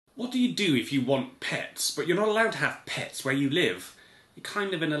what do you do if you want pets, but you're not allowed to have pets where you live? You're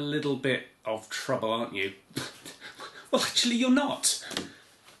kind of in a little bit of trouble, aren't you? Well, actually, you're not.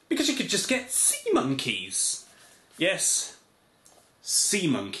 Because you could just get sea monkeys. Yes, sea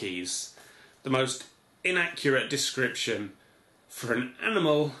monkeys. The most inaccurate description for an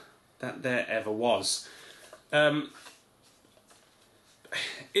animal that there ever was.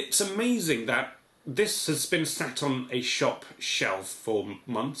 It's amazing that this has been sat on a shop shelf for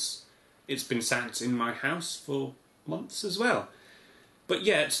months. It's been sat in my house for months as well. But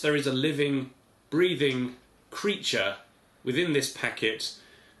yet there is a living, breathing creature within this packet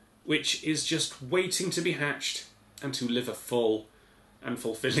which is just waiting to be hatched and to live a full and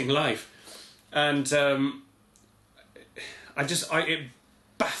fulfilling life. And it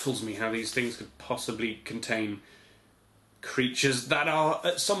baffles me how these things could possibly contain creatures that are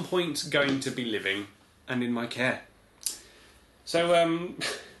at some point going to be living and in my care. So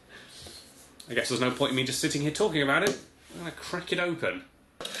I guess there's no point in me just sitting here talking about it. I'm going to crack it open.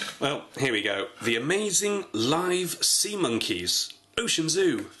 Well, here we go. The amazing live sea monkeys. Ocean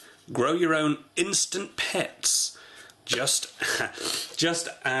Zoo. Grow your own instant pets. Just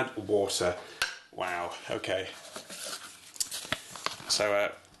add water. Wow, okay.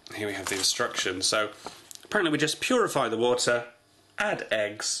 So here we have the instructions. So apparently we just purify the water, add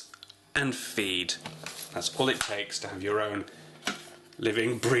eggs, and feed. That's all it takes to have your own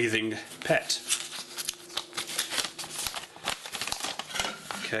living, breathing pet.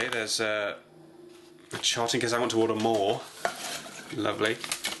 Okay, there's a chart in case I want to order more. Lovely.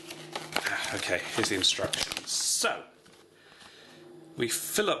 Okay, here's the instructions. So, we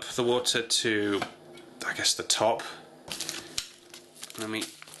fill up the water to, I guess, the top. Let me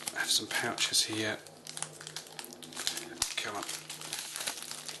have some pouches here. Come on.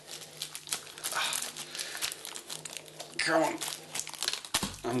 Come on.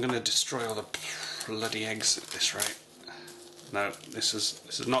 I'm going to destroy all the bloody eggs at this rate. No, this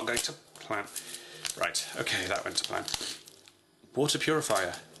is not going to plan. Right, okay, that went to plan. Water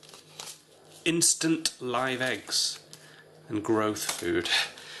purifier. Instant live eggs. And growth food.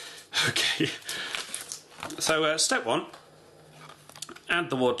 Okay. So, step one.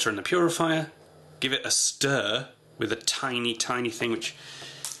 Add the water in the purifier. Give it a stir with a tiny, tiny thing which...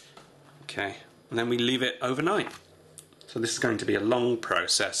 Okay. And then we leave it overnight. So this is going to be a long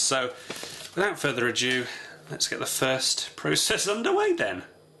process. So, without further ado, let's get the first process underway then.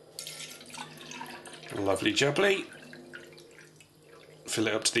 Lovely jubbly. Fill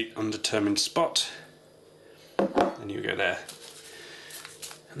it up to the undetermined spot. And you go there.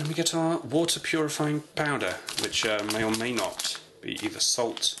 And then we get our water purifying powder, which may or may not be either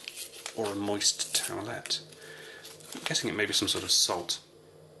salt or a moist towelette. I'm guessing it may be some sort of salt.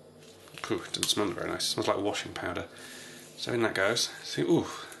 Ooh, it doesn't smell very nice. It smells like washing powder. So in that goes. See, ooh,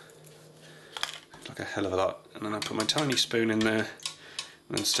 like a hell of a lot. And then I put my tiny spoon in there,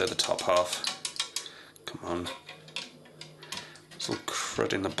 and then stir the top half. Come on. There's a little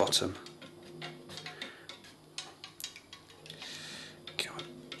crud in the bottom. Come on.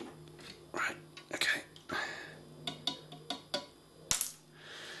 Right, okay.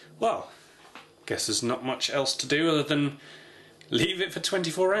 Well, guess there's not much else to do other than leave it for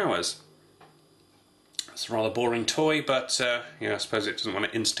 24 hours. It's a rather boring toy, but yeah, I suppose it doesn't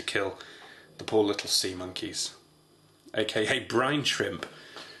want to insta-kill the poor little sea monkeys, aka brine shrimp,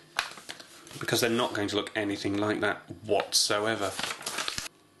 because they're not going to look anything like that whatsoever.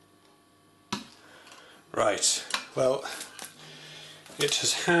 Right, well, it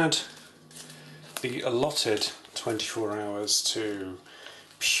has had the allotted 24 hours to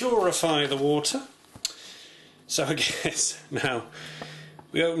purify the water, so I guess now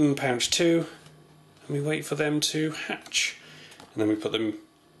we open pouch 2 and we wait for them to hatch, and then we put them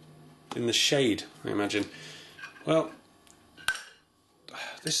in the shade, I imagine. Well,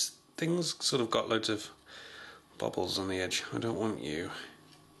 this thing's sort of got loads of bubbles on the edge. I don't want you.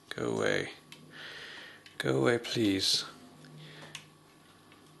 Go away. Go away, please.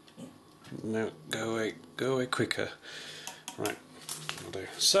 No, go away. Go away quicker. Right, will do.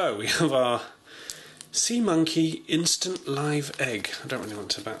 So, we have our sea monkey instant live egg. I don't really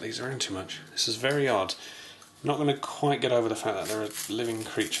want to bat these around too much. This is very odd. I'm not going to quite get over the fact that there are living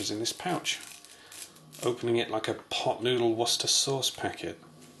creatures in this pouch. Opening it like a pot noodle Worcester sauce packet.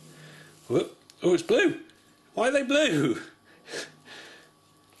 Whoop. Oh, it's blue! Why are they blue?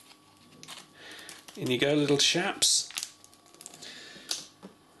 In you go, little chaps.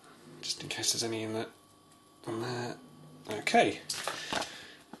 Just in case there's any in that. On there. Okay.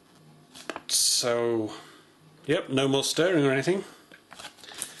 So, yep, no more stirring or anything.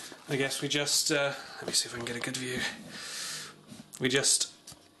 I guess we just, let me see if I can get a good view. We just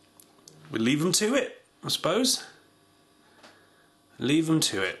we leave them to it, I suppose. Leave them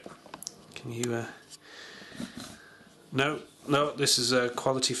to it. Can you, No, this is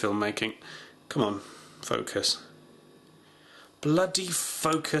quality filmmaking. Come on, focus. Bloody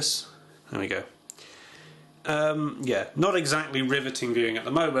focus. There we go. Yeah, not exactly riveting viewing at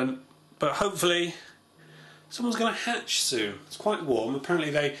the moment, but hopefully someone's going to hatch soon. It's quite warm. Apparently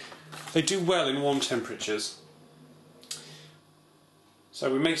they do well in warm temperatures.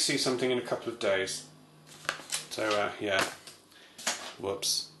 So we may see something in a couple of days. So, yeah.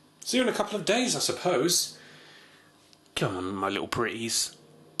 Whoops. See you in a couple of days, I suppose. Come on, my little pretties.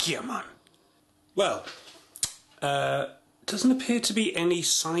 Come on. Well, doesn't appear to be any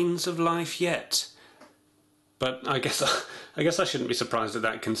signs of life yet. But I guess I shouldn't be surprised at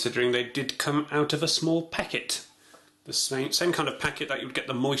that, considering they did come out of a small packet. The same kind of packet that you would get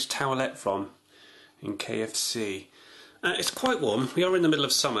the moist towelette from in KFC. It's quite warm. We are in the middle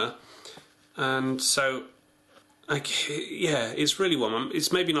of summer, and so yeah, it's really warm.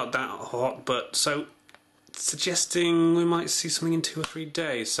 It's maybe not that hot, but so suggesting we might see something in 2 or 3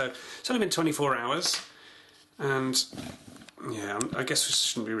 days. So it's only been 24 hours, and yeah, I guess we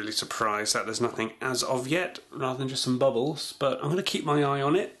shouldn't be really surprised that there's nothing as of yet, rather than just some bubbles, but I'm going to keep my eye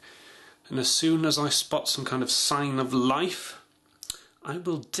on it, and as soon as I spot some kind of sign of life, I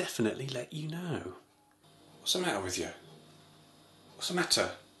will definitely let you know. What's the matter with you? What's the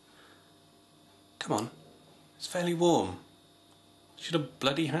matter? Come on, it's fairly warm. Should have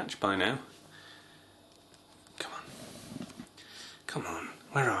bloody hatched by now. Come on. Come on,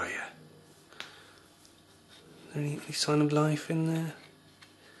 where are you? Any sign of life in there?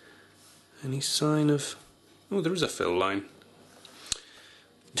 Any sign of... Oh, there is a fill line.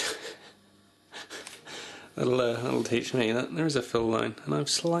 that'll teach me that there is a fill line, and I've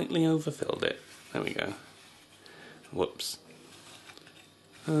slightly overfilled it. There we go. Whoops.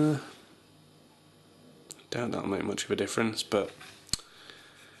 Doubt that'll make much of a difference, but...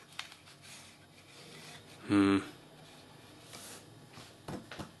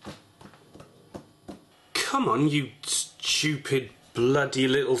 Come on, you stupid bloody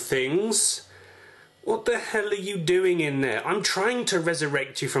little things. What the hell are you doing in there? I'm trying to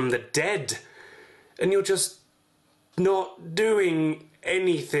resurrect you from the dead, and you're just not doing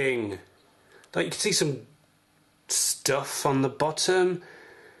anything. Like, you can see some stuff on the bottom,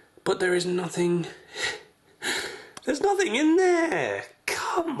 but there is nothing. There's nothing in there.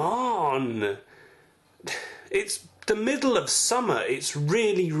 Come on. It's the middle of summer. It's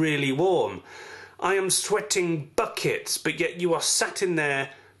really, really warm. I am sweating buckets, but yet you are sat in there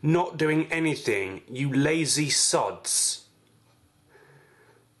not doing anything, you lazy sods.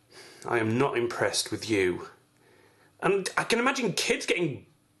 I am not impressed with you. And I can imagine kids getting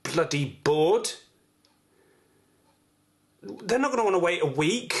bloody bored. They're not going to want to wait a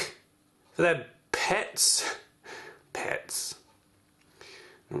week for their pets. Pets.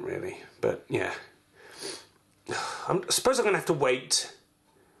 Not really, but yeah. I suppose I'm going to have to wait.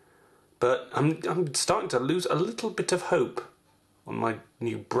 But I'm starting to lose a little bit of hope on my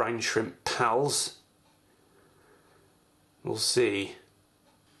new brine shrimp pals. We'll see.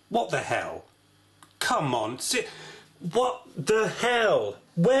 What the hell? Come on, what the hell?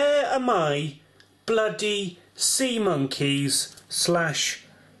 Where are my bloody sea monkeys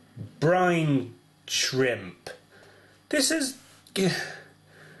 / brine shrimp? This is...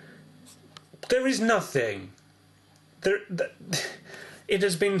 There is nothing. It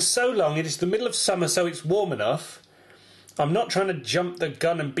has been so long, it is the middle of summer, so it's warm enough. I'm not trying to jump the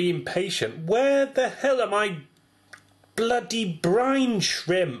gun and be impatient. Where the hell are my bloody brine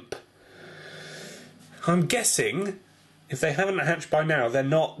shrimp? I'm guessing, if they haven't hatched by now, they're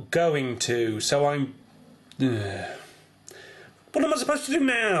not going to, so I'm... What am I supposed to do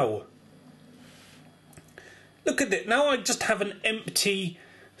now? Look at it, now I just have an empty,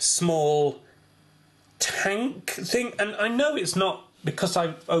 small tank thing, and I know it's not because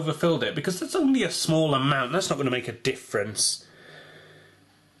I've overfilled it, because that's only a small amount. That's not going to make a difference.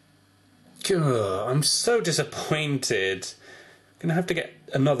 Ugh, I'm so disappointed. I'm going to have to get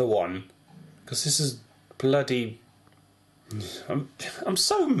another one, because this is bloody... I'm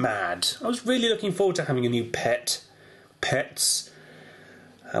so mad. I was really looking forward to having a new pets,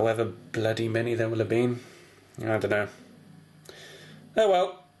 however bloody many there will have been. I don't know. Oh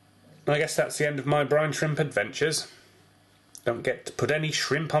well, I guess that's the end of my brine shrimp adventures. Don't get to put any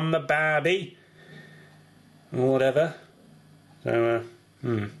shrimp on the barbie, or whatever. So,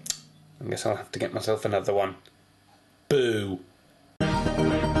 I guess I'll have to get myself another one. Boo.